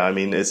yeah, I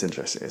mean, it's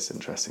interesting. It's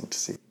interesting to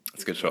see.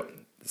 It's a good shot.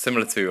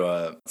 Similar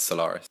to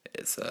Solaris,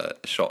 it's a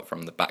shot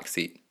from the back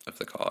seat of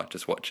the car,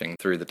 just watching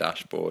through the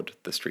dashboard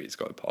the streets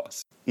go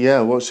past. Yeah,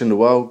 watching the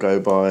world go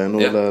by and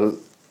all the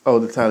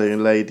old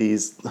Italian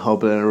ladies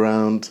hobbling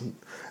around,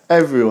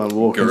 everyone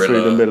walking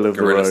through the middle of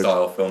the road.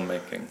 Guerrilla-style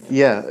filmmaking.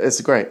 Yeah,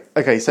 it's great.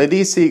 Okay, so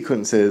these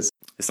sequences...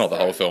 It's not the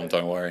whole film,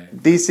 don't worry.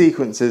 These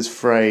sequences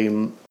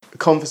frame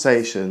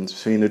conversations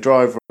between the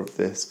driver of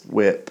this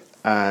whip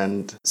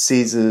and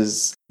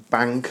Caesar's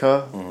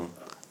banker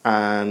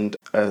and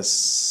a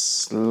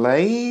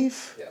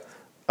slave.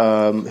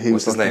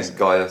 What's his name?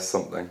 Gaius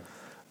something.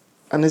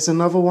 And there's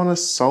another one, a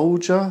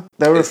soldier.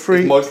 It's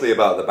mostly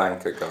about the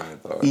banker guy,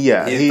 though.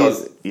 Yeah, he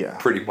does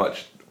pretty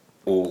much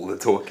all the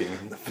talking.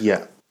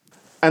 Yeah,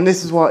 and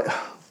this is why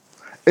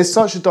It's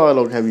such a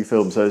dialogue-heavy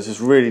film, so it's just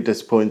really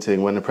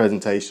disappointing when the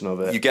presentation of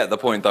it... You get the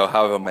point, though,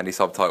 however many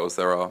subtitles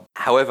there are.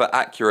 However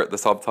accurate the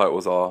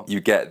subtitles are,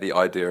 you get the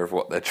idea of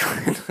what they're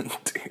trying to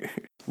do.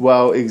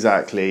 Well,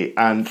 exactly.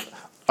 And,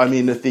 I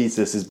mean, the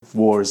thesis is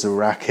war is a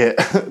racket,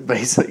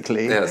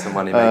 basically. Yeah, it's a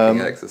money-making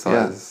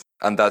exercise.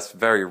 Yeah. And that's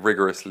very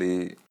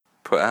rigorously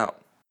put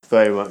out.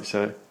 Very much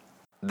so.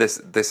 This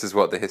is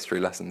what the history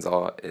lessons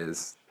are,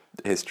 is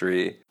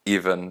history,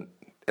 even...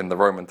 in the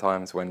Roman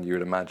times, when you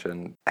would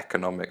imagine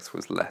economics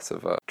was less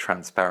of a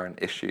transparent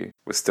issue,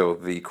 was still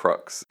the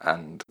crux,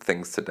 and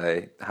things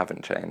today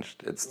haven't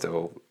changed. It's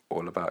still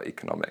all about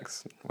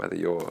economics,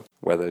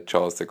 whether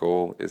Charles de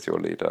Gaulle is your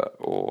leader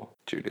or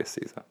Julius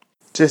Caesar.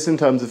 Just in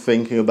terms of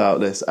thinking about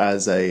this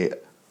as a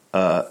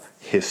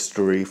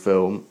history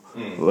film,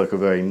 like a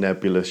very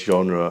nebulous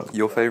genre.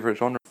 Your favourite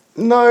genre?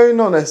 No,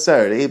 not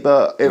necessarily,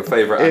 but... Your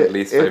favourite and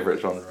least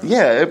favourite genre?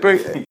 Yeah,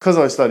 because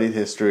I studied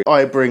history,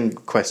 I bring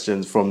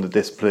questions from the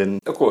discipline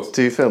of course.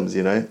 To films,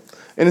 you know?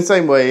 In the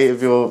same way,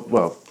 if you're...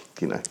 Well,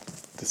 you know,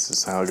 this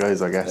is how it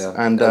goes, I guess.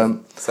 Yeah. And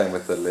same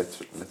with the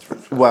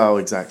literature. Well,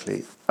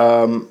 exactly.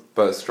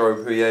 But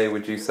Strobe Huyer,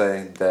 would you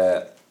say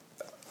their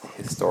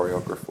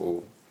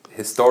historiographical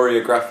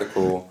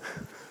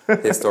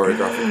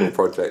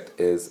project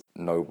is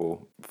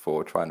noble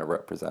for trying to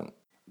represent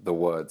the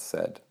words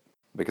said?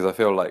 Because I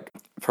feel like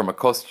from a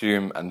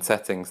costume and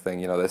settings thing,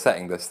 you know, they're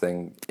setting this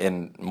thing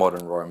in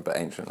modern Rome, but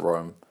ancient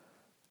Rome.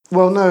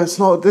 Well, no, it's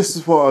not. This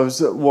is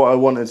what I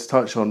wanted to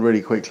touch on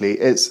really quickly.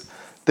 It's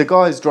the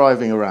guy's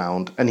driving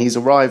around and he's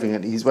arriving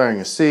and he's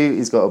wearing a suit,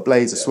 he's got a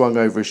blazer swung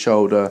over his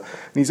shoulder,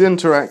 and he's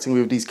interacting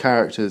with these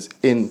characters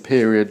in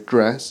period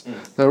dress.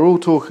 They're all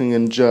talking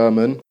in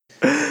German.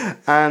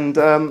 And,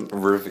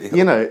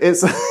 you know, it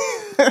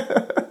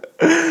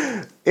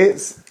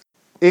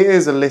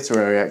is a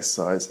literary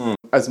exercise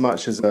as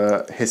much as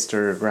a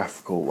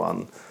historiographical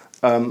one.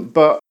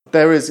 But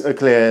there is a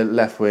clear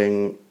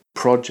left-wing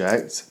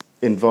project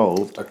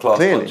involved. A class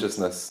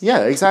consciousness.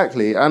 Yeah,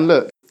 exactly. And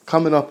look,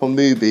 coming up on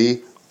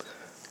Mubi,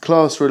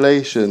 class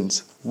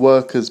relations,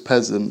 workers,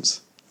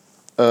 peasants,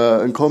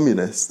 and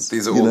communists.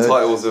 These are all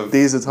titles of...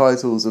 These are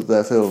titles of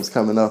their films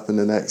coming up in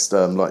the next,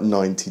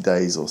 90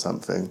 days or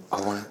something.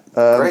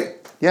 Great.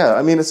 Yeah,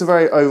 I mean, it's a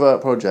very overt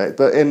project,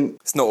 but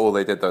It's not all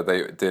they did, though.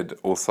 They did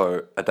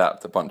also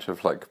adapt a bunch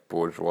of,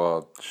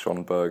 bourgeois,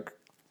 Schönberg,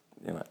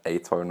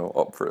 atonal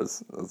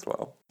operas as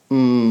well.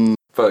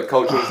 But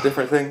culture is a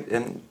different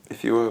thing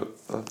if you were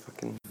a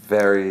fucking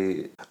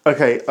very...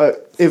 Okay,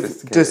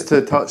 if just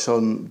to touch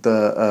on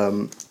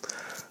the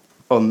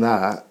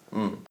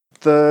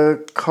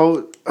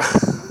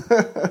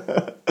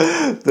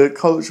the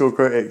cultural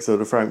critics of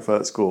the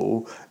Frankfurt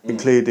School,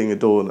 including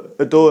Adorno.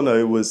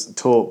 Adorno was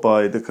taught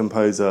by the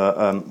composer,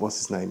 what's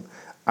his name?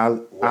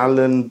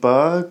 Alan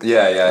Berg?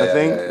 Yeah. I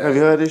think. Yeah. Have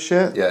you heard his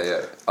shit?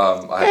 Yeah.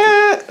 I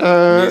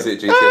had music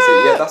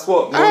GCSE. Yeah, that's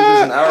what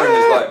Moses and Aaron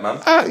is like, man.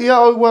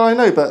 Yeah, well, I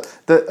know, but...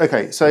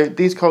 Okay, so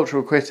these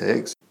cultural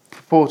critics,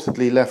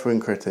 purportedly left-wing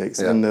critics,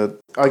 and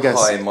I guess...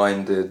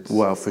 high-minded...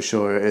 Well, for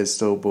sure, it is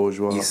still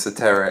bourgeois.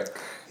 Esoteric.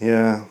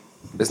 Yeah.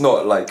 It's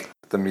not like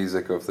the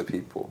music of the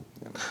people.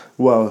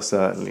 Well,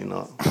 certainly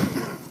not.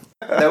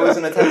 There was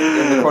an attempt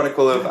in the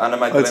Chronicle of Anna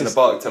Magdalena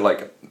Bach to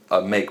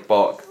make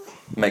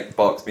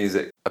Bach's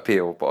music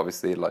appeal, but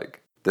obviously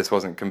this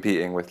wasn't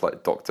competing with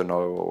Dr. No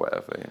or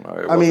whatever,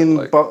 I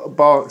mean,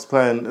 Bach's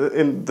playing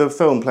in the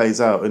film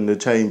plays out in the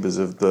chambers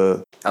of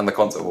the and the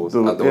concert halls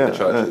and all the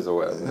churches or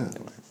whatever. Yeah.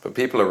 But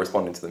people are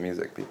responding to the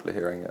music. People are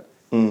hearing it.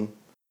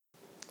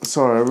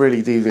 Sorry, I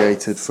really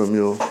deviated from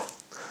your.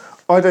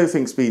 I don't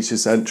think speech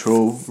is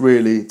central,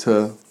 really,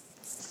 to...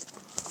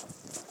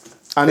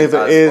 And if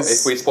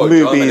we spoke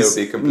German, it would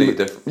be completely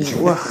different.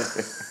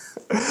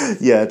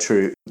 Yeah,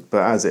 true.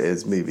 But as it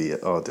is,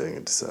 Mubi are doing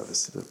a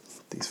disservice to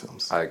these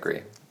films. I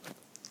agree.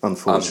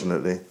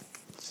 Unfortunately.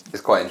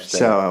 It's quite interesting.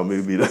 Shout out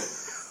Mubi,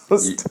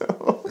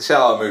 though.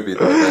 Shout out Mubi,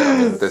 though. I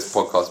mean, this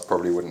podcast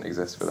probably wouldn't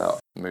exist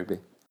without Mubi.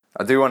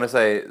 I do want to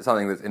say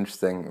something that's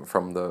interesting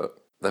from the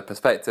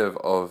perspective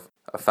of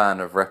a fan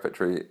of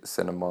repertory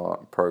cinema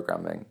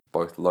programming,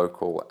 both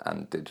local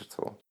and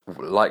digital.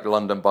 Like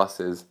London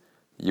buses,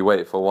 you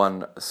wait for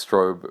one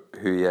Strobe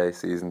Huyer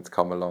season to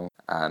come along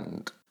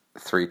and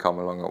 3 come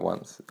along at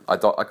once. I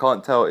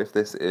can't tell if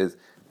this is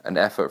an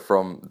effort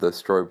from the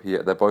Strobe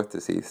Huyer. They're both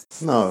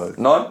deceased. No.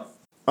 No?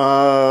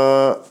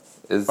 I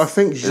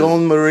think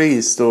Jean-Marie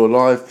is still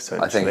alive,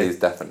 potentially. I think he's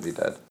definitely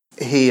dead.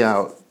 He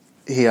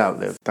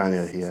outlived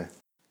Daniel Huyer.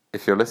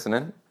 If you're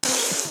listening...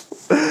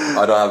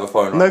 I don't have a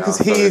phone right now. No, because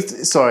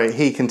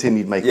he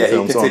continued making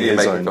films on his own. Yeah, he continued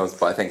making films,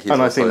 but I think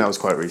I think that was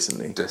quite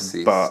recently.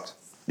 Deceased. But,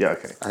 yeah,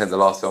 okay. I think the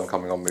last film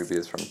coming on Mubi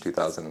is from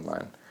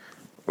 2009.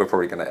 We're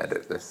probably going to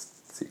edit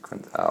this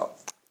sequence out,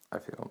 I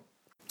feel.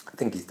 I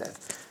think he's dead.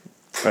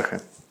 Okay.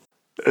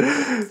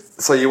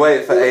 So you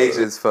wait for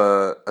ages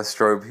for a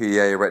Strobe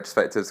Huyer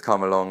retrospective to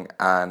come along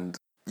and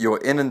you're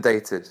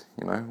inundated,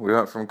 We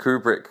went from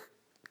Kubrick,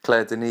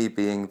 Claire Denis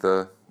being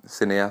the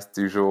cineaste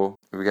du jour.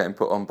 We were getting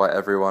put on by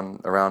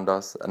everyone around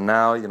us. And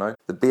now,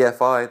 the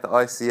BFI, the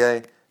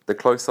ICA, The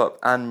Close Up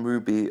and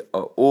Mubi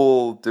are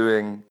all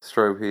doing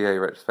Strobe Huye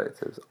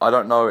retrospectives. I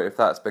don't know if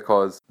that's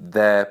because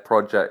their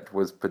project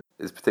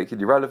is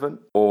particularly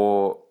relevant,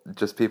 or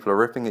just people are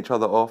ripping each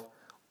other off,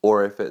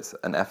 or if it's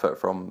an effort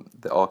from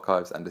the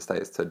archives and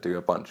estates to do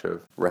a bunch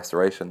of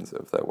restorations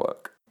of their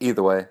work.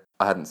 Either way,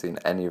 I hadn't seen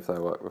any of their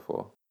work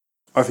before.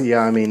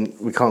 I mean,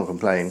 we can't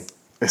complain.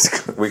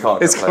 We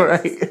can't It's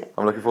complain. great.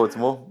 I'm looking forward to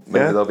more.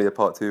 Maybe there'll be a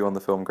part 2 on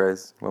the film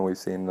Greys when we've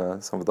seen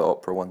some of the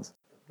opera ones.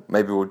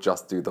 Maybe we'll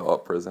just do the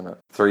operas, innit?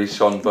 3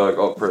 Schönberg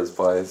operas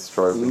by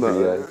Strobe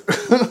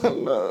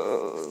Huye.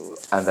 No.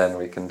 And then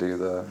we can do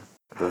the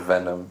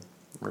Venom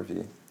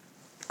review.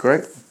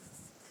 Great.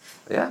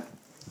 Yeah.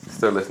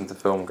 Still listen to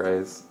Film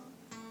Greys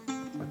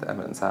with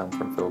Emmett and Sam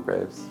from Phil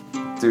Graves.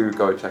 Do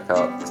go check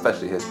out,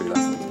 especially history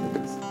lessons,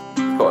 because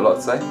you've got a lot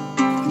to say.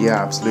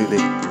 Yeah, absolutely.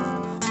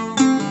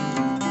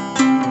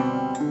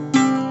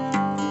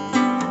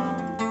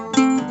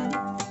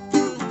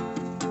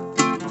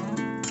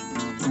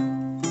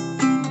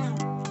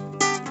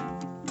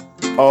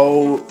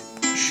 Oh,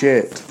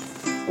 shit.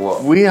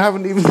 What? We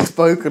haven't even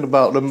spoken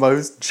about the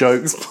most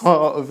jokes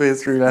part of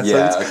History Lessons.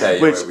 Yeah, okay.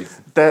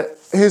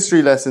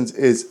 History Lessons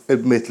is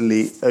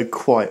admittedly a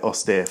quite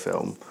austere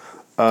film.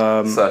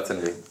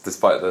 Certainly,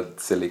 despite the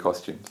silly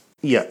costumes.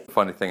 Yeah.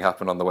 Funny thing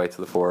happened on the way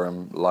to the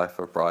forum, Life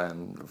of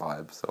Brian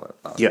vibes. So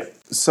yeah.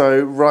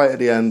 So right at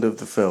the end of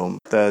the film,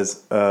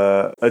 there's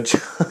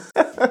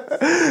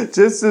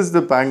just as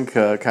the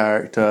banker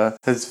character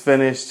has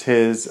finished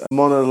his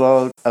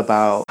monologue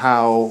about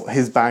how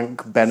his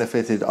bank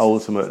benefited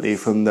ultimately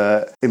from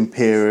the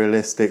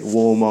imperialistic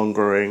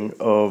warmongering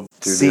of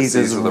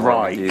Caesar's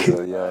Reich.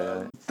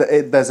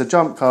 There's a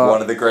jump cut.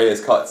 One of the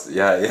greatest cuts.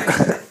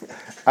 Yeah.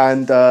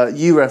 And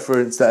you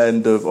referenced the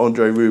end of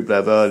Andrei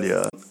Rublev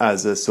earlier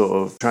as a sort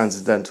of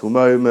transcendental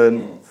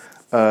moment.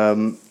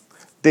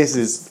 This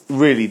is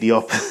really the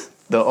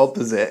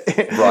opposite.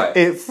 Right.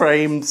 It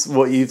frames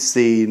what you've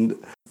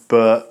seen,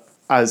 but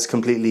as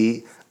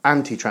completely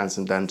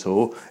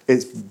anti-transcendental.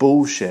 It's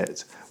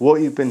bullshit.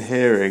 What you've been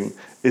hearing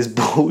is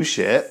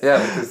bullshit. Yeah,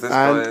 because this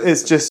and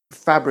it's just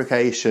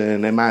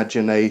fabrication,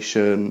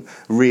 imagination,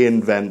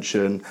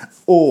 reinvention,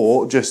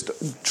 or just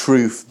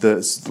truth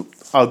that's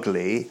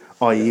ugly,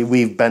 i.e.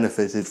 we've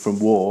benefited from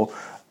war.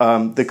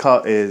 The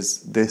cut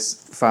is this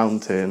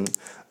fountain.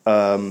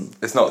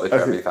 It's not the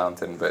Trevi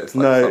Fountain, but it's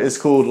like... No, it's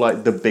called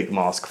like the Big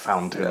Mask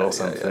Fountain or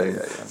something.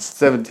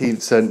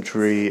 17th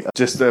century,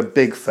 just a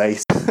big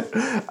face.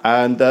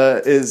 And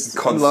is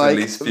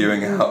constantly like...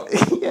 spewing out.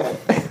 Yeah.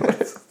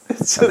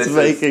 It's just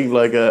making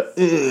like a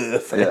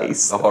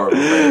face. Yeah, a horrible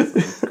face.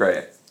 It's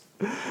great.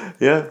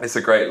 Yeah. It's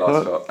a great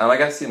last shot. And I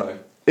guess,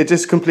 it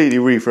just completely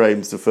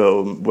reframes the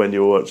film when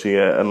you're watching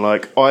it. And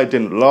like, I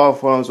didn't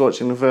laugh when I was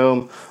watching the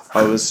film.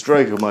 I was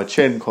stroking my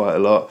chin quite a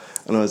lot,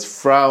 and I was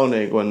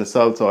frowning when the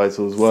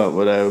subtitles weren't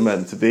what they were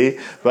meant to be.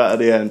 But at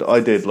the end, I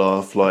did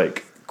laugh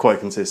like quite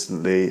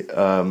consistently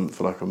for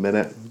like a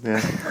minute.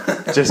 Yeah,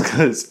 just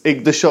because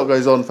the shot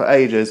goes on for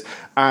ages,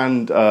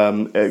 and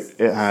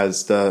it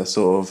has the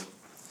sort of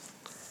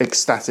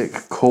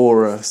ecstatic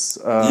chorus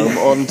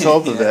on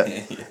top of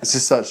it. It's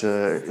just such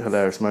a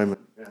hilarious moment.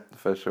 Yeah.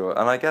 For sure.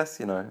 And I guess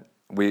if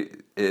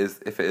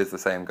it is the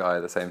same guy,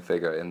 the same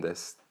figure in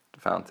this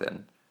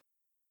fountain.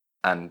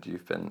 And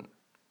you've been,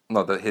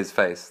 not that his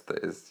face,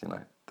 that is,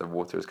 the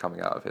water is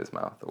coming out of his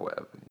mouth or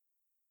whatever.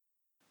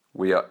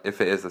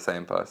 If it is the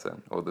same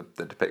person or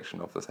the depiction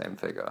of the same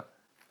figure,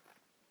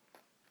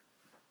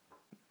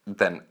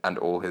 then, and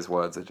all his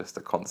words are just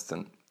a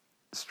constant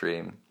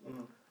stream,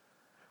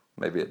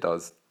 maybe it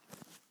does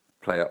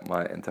play up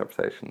my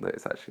interpretation that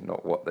it's actually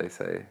not what they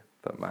say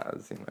that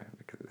matters,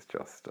 because it's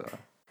just,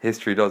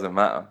 history doesn't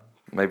matter.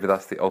 Maybe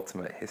that's the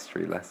ultimate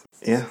history lesson.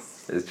 Yeah.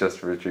 It's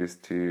just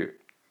reduced to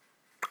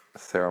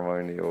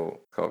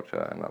ceremonial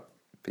culture, and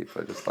people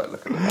are just like,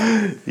 look at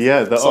that.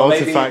 Yeah, the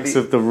artifacts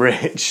of the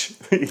rich.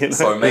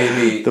 So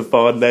maybe the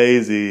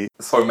Farnese.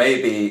 So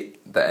maybe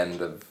the end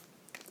of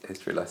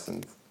history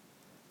lessons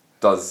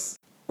does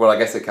well. I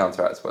guess it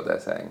counteracts what they're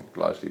saying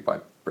largely by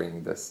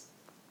bringing this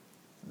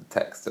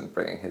text and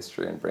bringing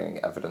history and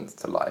bringing evidence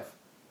to life.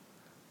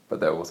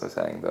 But they're also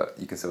saying that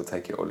you can still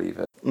take it or leave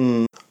it.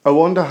 I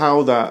wonder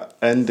how that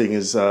ending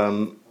is.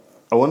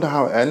 I wonder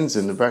how it ends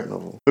in the Brecht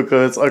novel,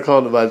 because I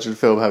can't imagine the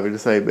film having the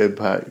same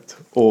impact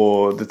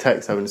or the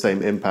text having the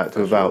same impact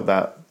without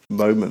that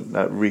moment,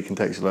 that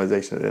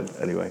recontextualization at the end.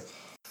 Anyway.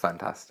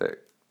 Fantastic.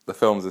 The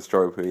films of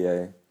Strobe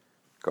Huye.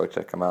 Go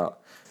check them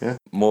out. Yeah.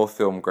 More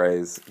film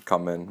greys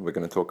coming. We're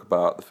going to talk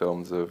about the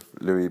films of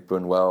Louis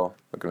Buñuel.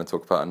 We're going to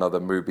talk about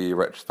another Mubi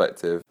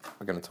retrospective.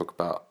 We're going to talk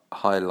about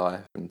High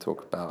Life. We're going to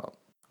talk about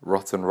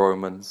Rotten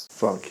Romans.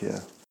 Fuck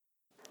yeah.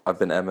 I've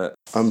been Emmett.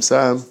 I'm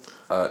Sam.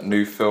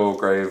 New Phil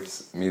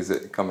Graves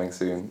music coming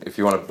soon. If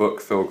you want to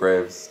book Phil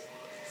Graves,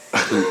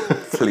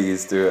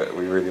 please do it.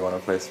 We really want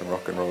to play some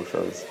rock and roll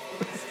shows.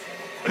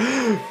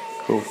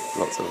 Cool.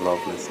 Lots of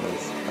love,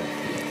 listeners.